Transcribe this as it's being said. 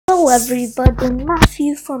everybody,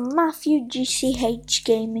 Matthew from Matthew GCH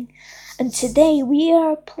Gaming, and today we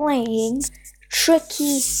are playing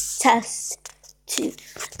Tricky Test 2,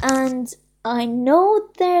 and I know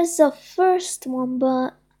there's a first one,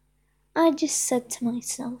 but I just said to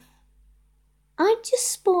myself, I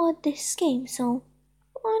just bought this game, so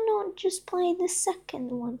why not just play the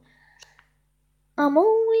second one? I'm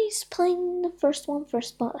always playing the first one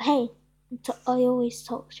first, but hey, I always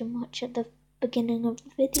talk too much at the beginning of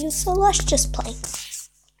the video, so let's just play.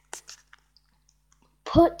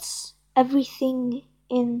 Put everything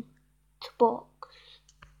in the box.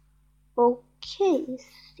 Okay,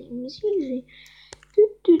 seems easy.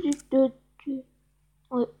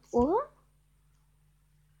 Wait, what?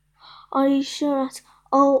 Are you sure that's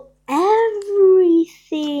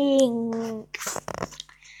everything?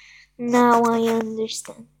 Now I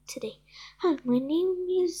understand today. Hi, my name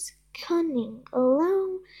is Cunning.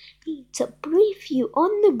 Allow me to brief you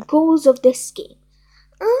on the goals of this game.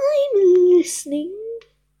 I'm listening.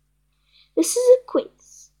 This is a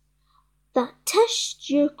quiz that tests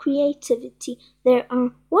your creativity. There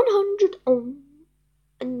are 100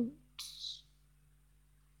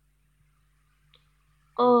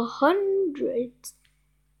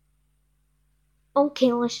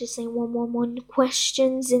 Okay, let's just say 111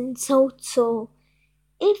 questions in total.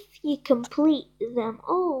 If you complete them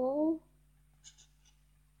all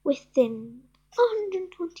within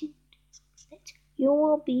 120 minutes, you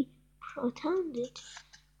will be profounded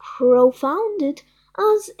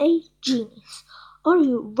as a genius. Are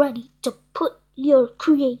you ready to put your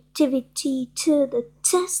creativity to the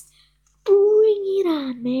test? Bring it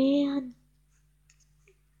on, man.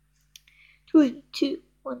 3, 2,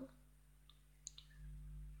 1.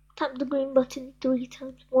 Tap the green button 3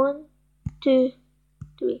 times. 1, 2,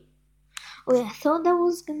 3. Okay, I thought that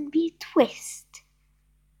was gonna be a twist.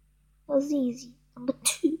 That was easy. Number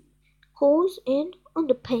 2. Holes in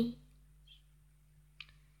underpaint.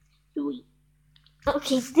 3.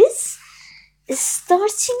 Okay, this is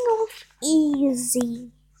starting off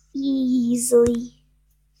easy.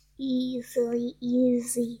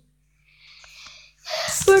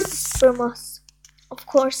 Furthest from us. Of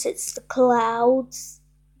course, it's the clouds.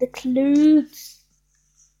 The clouds.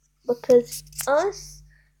 Because us,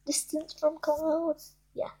 distance from clouds.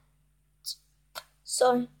 Yeah.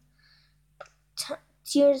 Sorry.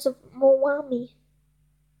 Tears of Moami.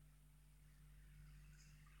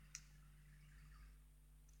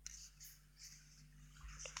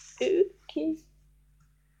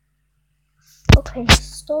 Okay,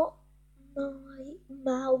 stop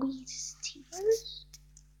Maui's tears.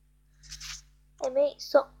 I may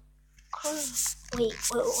stop crying. Wait.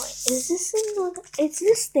 Is this another? Is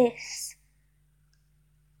this?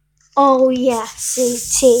 Oh yes,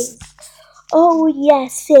 it is. Oh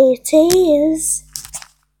yes, it is.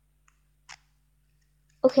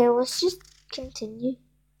 Okay, let's just continue.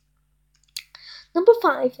 Number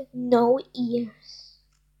 5, no ears.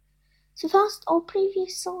 So fast, all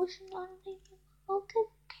previous solutions are okay.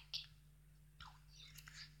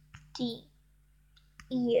 D,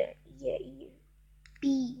 ear.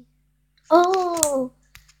 B. Oh,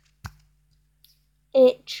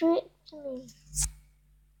 it tricked me.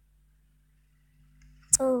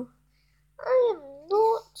 Oh, I am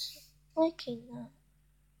not liking that.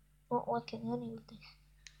 Not liking any of this.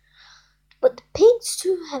 But the paint's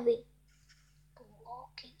too heavy.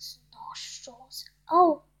 Block its nostrils.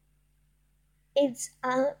 Oh, it's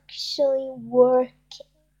actually working.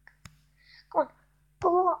 Come on,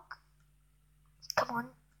 block. Come on.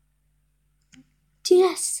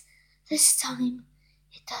 Yes, this time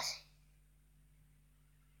it does it.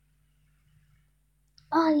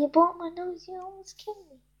 You bought my nose, you almost killed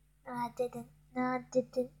me. No, I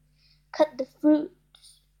didn't. Cut the fruit.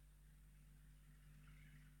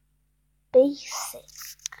 Basic.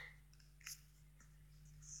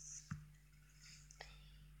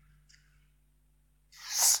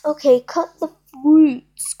 Okay, cut the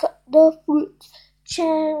fruits.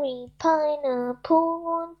 Cherry, pineapple,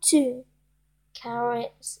 1, 2.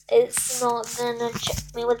 Carrots. It's not gonna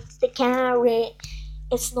check me with the carrot.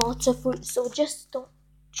 It's not a fruit, so just don't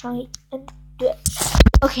try and do it.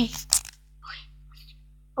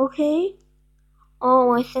 Okay.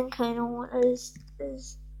 Oh, I think I know what this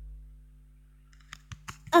is.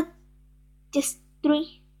 Just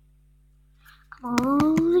 3. Come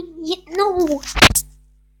on. No.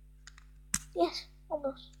 Yes,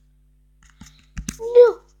 almost.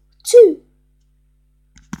 No. 2.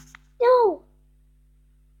 No.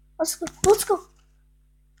 Let's go.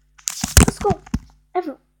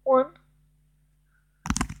 Everyone.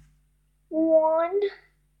 1.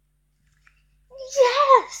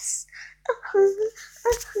 Yes.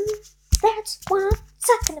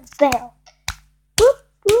 bell. Whoop,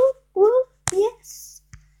 whoop, whoop, yes.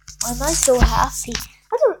 Why am I so happy?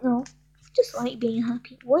 I don't know. Just like being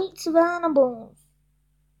happy. Weights of animals.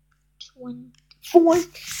 24.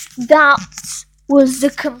 That was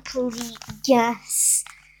a complete guess.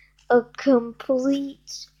 A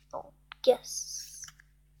complete guess.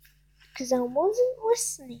 Because I wasn't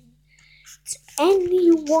listening to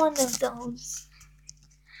any one of those.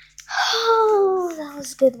 Oh, that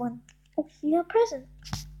was a good one. Oh, you got a present.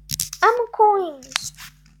 Ammo coins.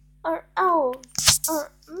 Or L.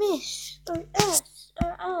 Or miss. Or S.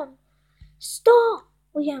 Or M. Stop.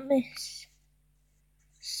 We got miss.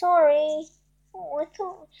 Sorry. Oh, I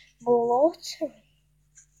thought lottery.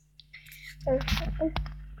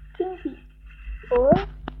 Kinky. Or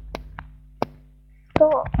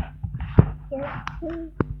stop.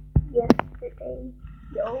 Yesterday.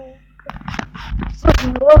 Yo.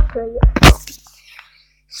 Lottery.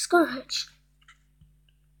 Scourge.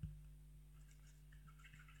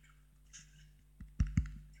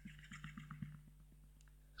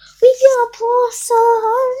 We got plus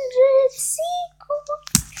 100 sequels.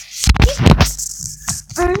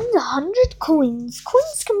 Earned 100 coins.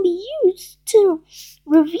 Coins can be used to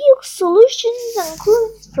reveal solutions and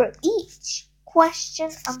clues for each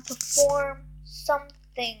question and perform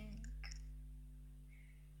something.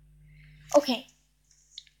 Okay.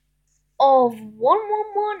 Of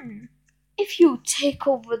 111. If you take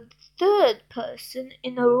over the third person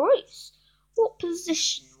in a race, what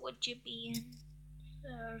position would you be in?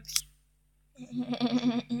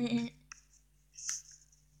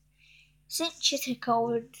 Since you take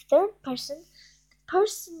over the third person, the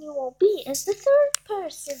person you will be is the third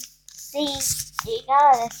person. See, you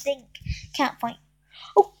gotta think. Can't fight.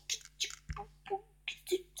 Oh,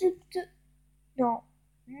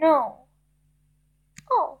 no.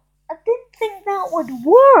 Oh, I didn't think that would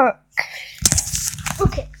work.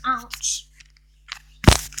 Okay, ouch.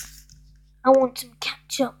 I want some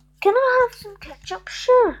ketchup. Can I have some ketchup?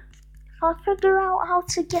 Sure. I'll figure out how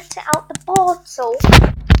to get it out the bottle.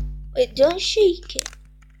 Wait, don't shake it.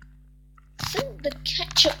 I think the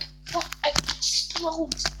ketchup will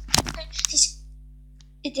explode.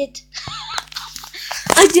 It did.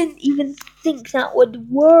 I didn't even think that would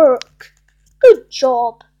work. Good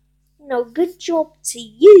job. No, good job to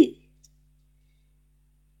you.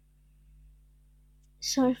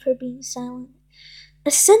 Sorry for being silent.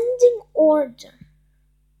 Ascending order.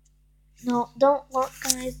 No, don't look,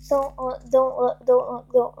 guys. Don't look.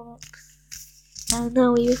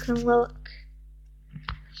 No, you can look.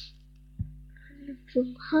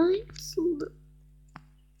 From high to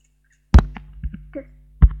low.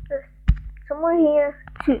 Somewhere here,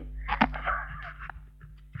 too.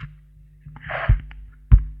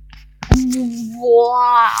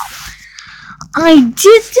 Wow. I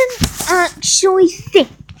didn't actually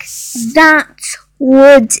think that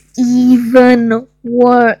would even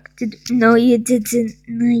work. No, you didn't.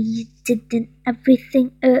 No, you didn't.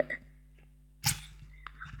 Everything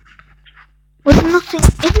with nothing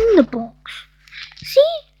in the box.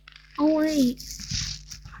 See? Oh wait.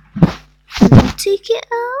 Take it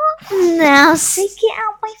out. Now take it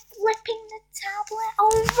out by flipping the tablet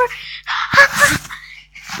over.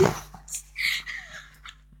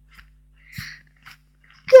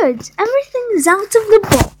 Good. Everything is out of the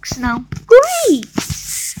box now. Great.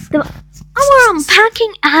 Our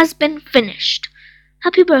unpacking has been finished.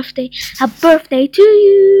 Happy birthday. Happy birthday to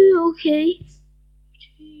you. Okay.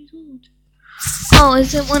 Oh,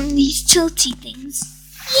 is it one of these tilty things?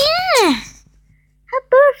 Yeah. Happy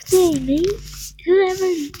birthday, mate. Whoever.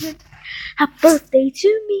 Happy birthday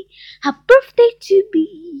to me. Happy birthday to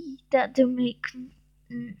me. That didn't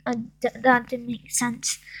make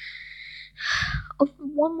sense. Oh,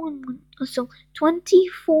 111. So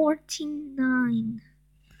 2049.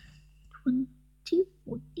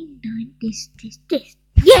 2049. This.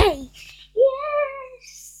 Yay!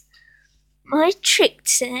 Yes! My trick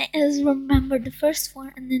today is remember the first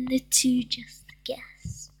one and then the two just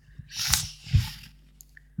guess.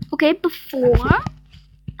 Okay, before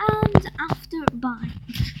and after bye.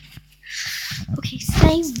 Okay,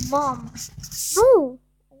 say mom. No!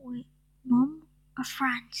 Wait, mom or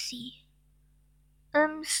Francie?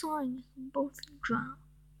 I'm sorry, you can both drown.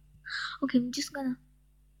 Okay, I'm just gonna.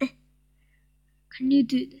 Can you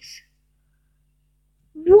do this?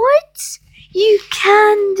 What? You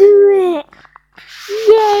can do it!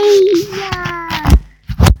 Yay! Yeah!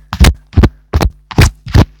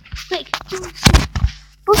 Wait,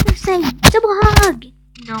 both are saying double hug!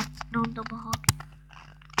 No double hug.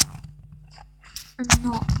 I'm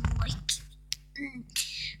not like.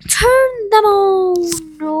 Turn them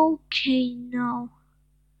on! Okay, no.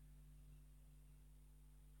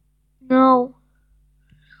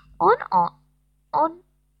 on,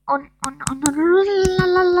 la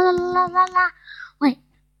la la la la la. Wait,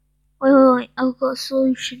 I've got a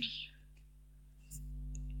solution here.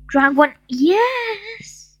 Drag one,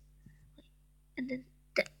 yes! And then,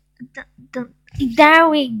 there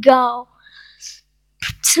we go.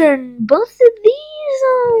 Turn both of these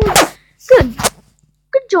on.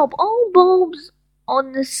 Good job. All bulbs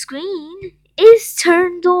on the screen is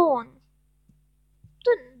turned on.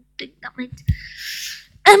 Didn't think that meant.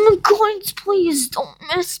 Coins, please don't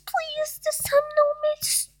miss. Please, this time no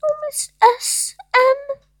miss. No miss.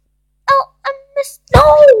 Miss.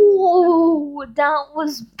 No, that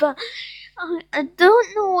was bad. I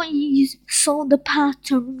don't know what you saw the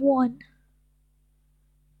pattern one.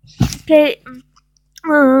 Okay.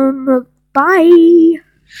 Bye.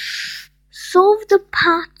 Solve the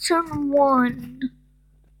pattern one.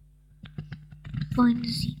 Find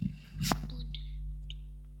Z.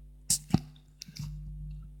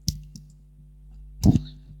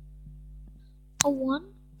 A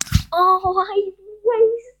one? Oh, I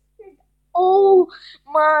wasted all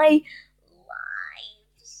my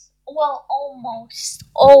lives. Well, almost.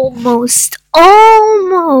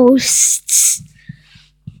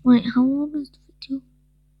 Wait, how long is the video?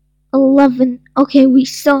 11. Okay, we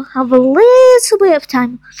still have a little bit of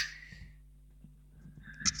time.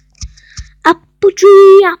 Apple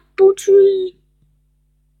tree. I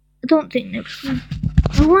don't think they're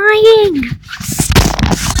lying.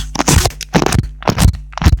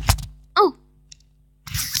 Oh.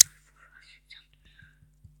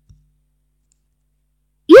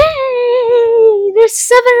 Yay! There's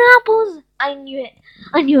 7 apples. I knew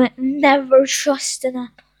it. Never trust an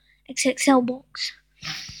apple. XXL box.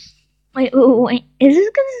 Wait. Is this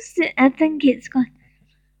gonna sit? I think it's got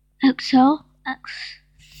XL.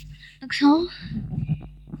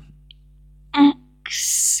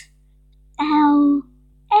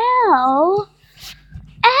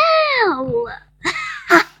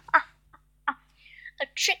 A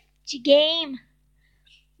tricky game.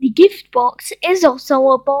 The gift box is also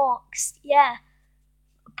a box. Yeah.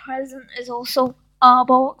 A present is also a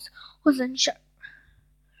box. Wasn't sure.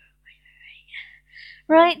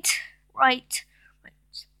 Right.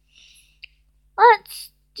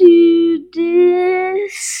 Let's do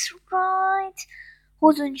this. Right.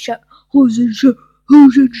 Wasn't sure.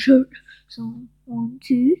 So 1,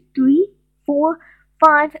 2, 3, 4,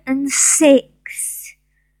 5, and 6.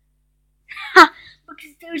 Ha!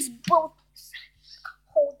 Because there's both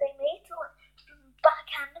holding it from the back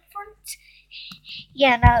and the front.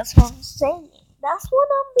 Yeah, that's what I'm saying. That's what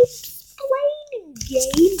I'm explaining,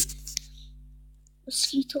 game.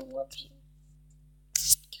 Mosquito loves you.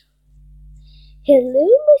 Hello,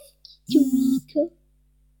 mosquito.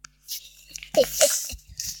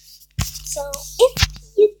 So if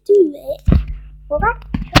you do it, wrap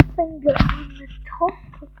your finger on the top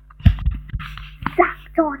of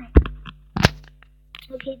that on it.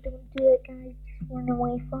 Okay, don't do it, guys. Just run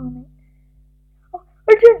away from it. Oh,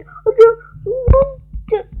 I did. 1,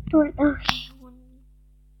 2, 3. Okay, 1,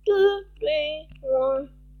 2, 3, 4,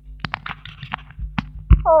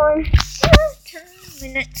 10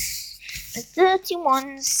 minutes and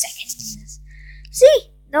 31 seconds.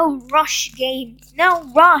 See? No rush, game. No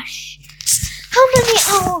rush. How many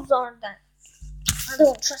owls are there? I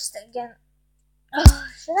don't trust it again.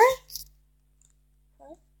 Should I?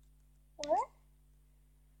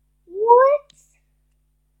 What?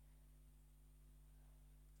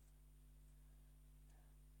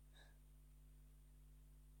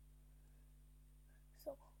 So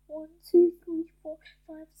 1, 2, 3, 4,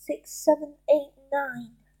 5, 6, 7, 8,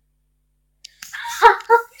 9.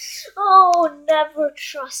 Oh, never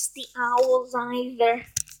trust the owls either.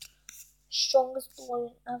 Strongest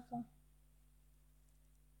balloon ever.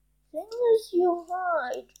 Things you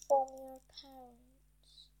hide from your parents.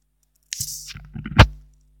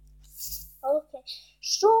 Okay,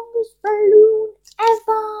 strongest balloon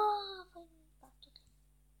ever.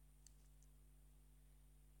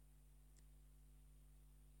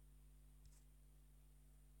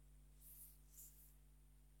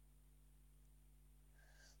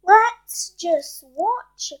 Let's just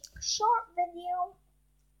watch a short video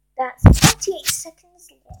that's 28 seconds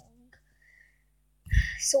long.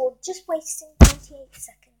 So just wasting 28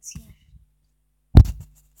 seconds here.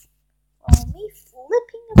 Oh, me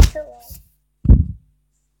flipping a pillow.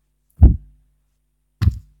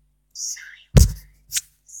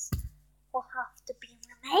 Silence will have to be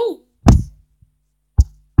remained.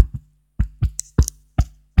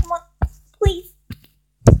 Come on, please.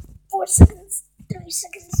 4 seconds, 3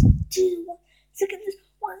 seconds, 2 seconds,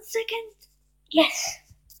 1 second. Yes,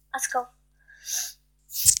 let's go.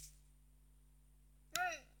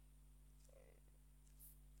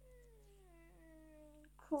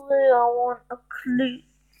 want a clue.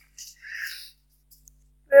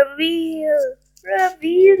 Reveal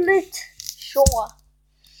it. Sure.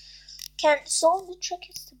 Can't solve the trick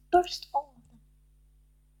is to burst all of them.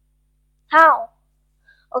 How?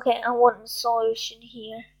 Okay, I want a solution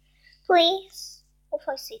here. Please. What if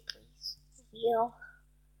I say please? Reveal.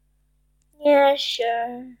 Yeah,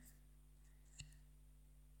 sure.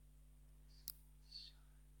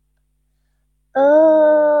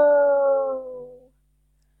 Oh,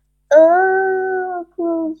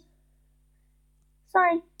 close.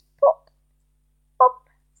 Sorry. Pop.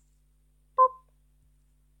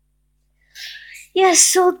 Yes,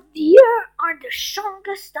 so here are the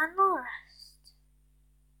strongest and the rest.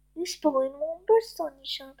 This balloon won't burst on you,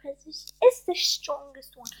 sharp edges. It's the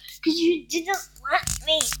strongest one, because you didn't let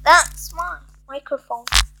me. That's my microphone.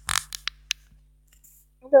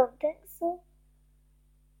 I don't think so.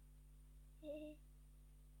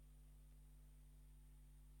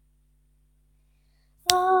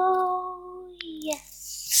 Oh,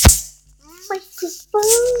 yes. Microphone.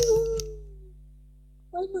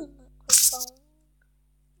 Where's my microphone?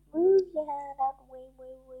 Move your head out of the way.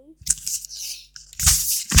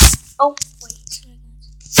 Oh, wait.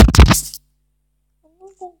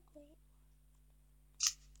 Another great.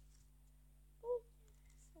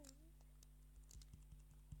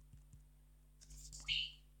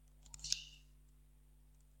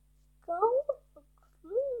 Go a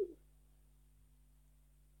clue.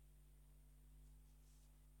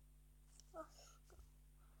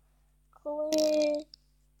 Clear.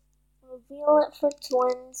 Reveal it for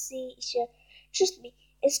Twinsy. Sure. Trust me,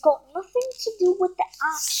 it's got nothing to do with the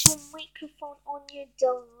actual microphone on your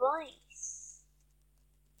device.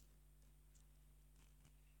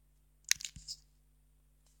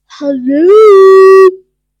 Hello?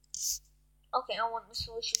 Okay, I want the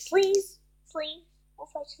solution. Please. Well,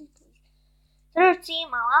 actually, please.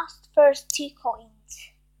 13, my first 2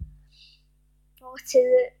 coins. What is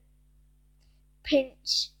it?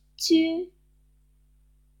 Pinch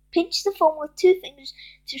the phone with 2 fingers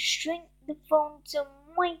to shrink the phone to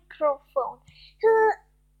microphone.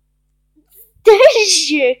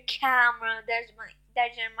 There's your camera. There's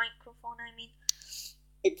your microphone. I mean,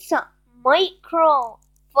 it's a microphone.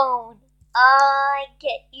 I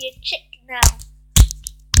get your trick now.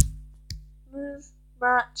 Move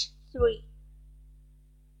match 3.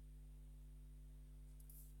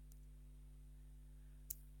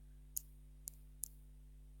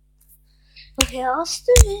 Okay, I'll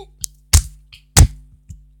do it.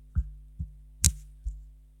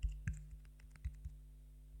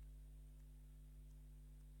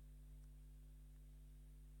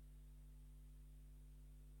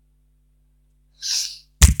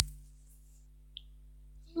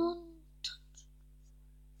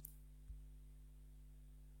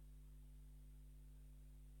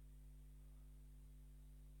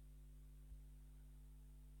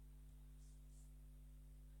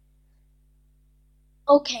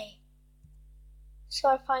 Okay,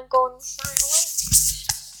 so if I'm going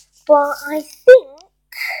silent, but I think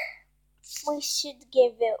we should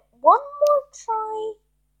give it one more try,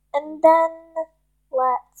 and then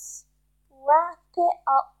let's wrap it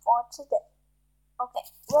up for today. Okay,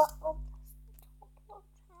 let's do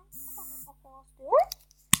it.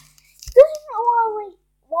 Then while we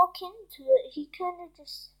walk into it, he kind of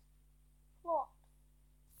just flopped.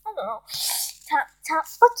 I don't know. Tap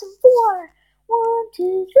button 4. 1,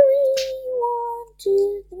 2, 3, 1,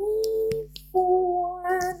 2, 3, 4,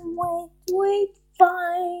 and wait,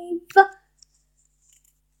 5.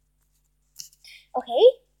 Okay,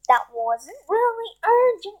 that wasn't really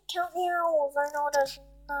urgent. Count the owls. I know there's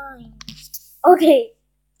 9. Okay,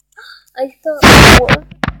 I thought that was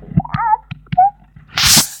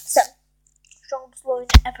 7. Strongest balloon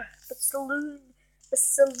ever. The saloon.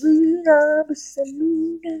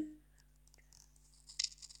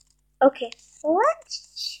 Okay,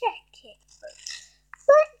 let's check it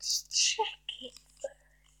first.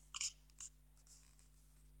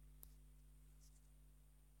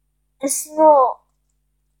 It's not.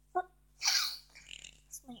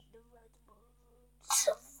 Let's make the red balloon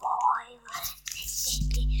survive.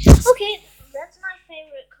 Okay, that's my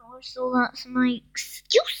favorite color, so that's my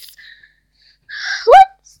excuse.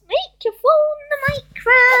 Let's make your phone the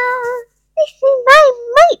micro. This is my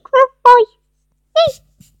microphone.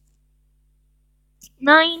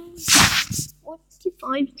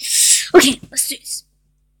 9:45. Okay, let's do this.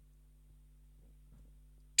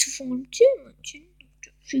 To form 2 mention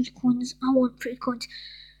 3 coins. I want 3 coins.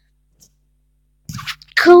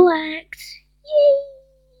 Collect.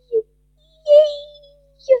 Yay!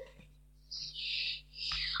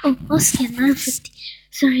 Oh, let's get 950.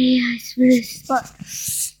 Sorry, I split, but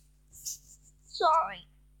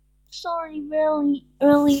sorry, really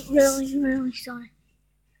sorry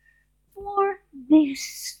for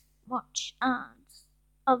this much ads.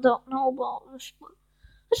 I don't know about this, but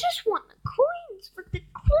I just want the coins for the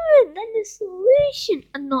clue and then the solution,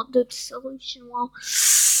 and not the solution. Well,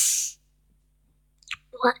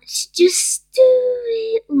 let's just do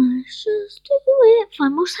it. Let's just do it.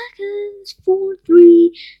 5 more seconds. 4,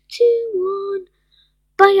 3, 2, 1.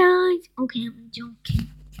 Bye, guys. Okay, I'm joking.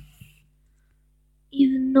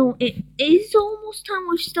 Even though it is almost time,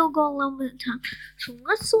 we've still got a little bit of time. So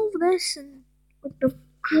let's solve this and with the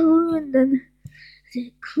clue, and then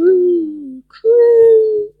the clue.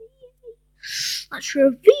 Let's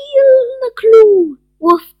reveal the clue.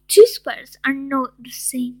 Well, 2 squares are not the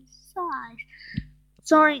same size.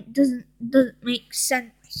 Sorry, it doesn't make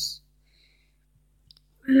sense.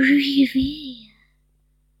 Reveal.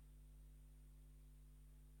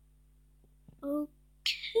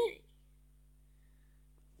 Okay.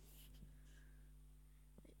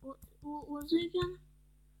 What was it again?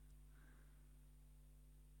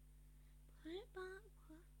 Put it back.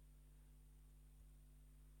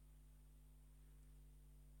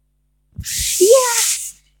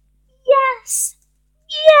 Yes!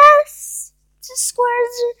 The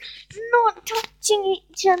squares are not touching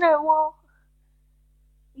each other. Well,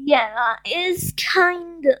 yeah, that is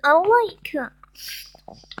kinda. I like that.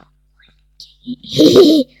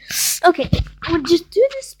 Okay, we'll just do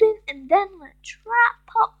the spin and then let's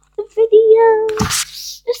wrap up the video.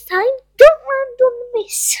 This time, don't land on the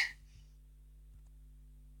miss.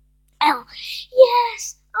 Oh,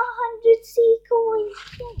 yes! 100 C coins.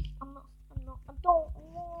 I don't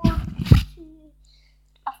want to.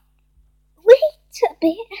 Wait a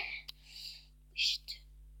bit.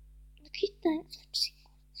 Okay, thanks for C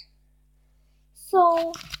coins. So,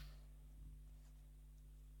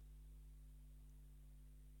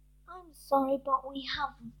 I'm sorry, but we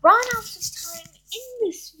have run out of time in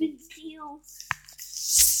this video.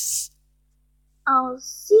 I'll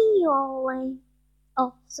see you all later.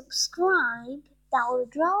 Oh, subscribe. That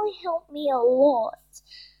would really help me a lot.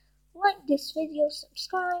 Like this video,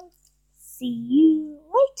 subscribe. See you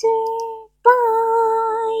later.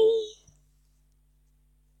 Bye.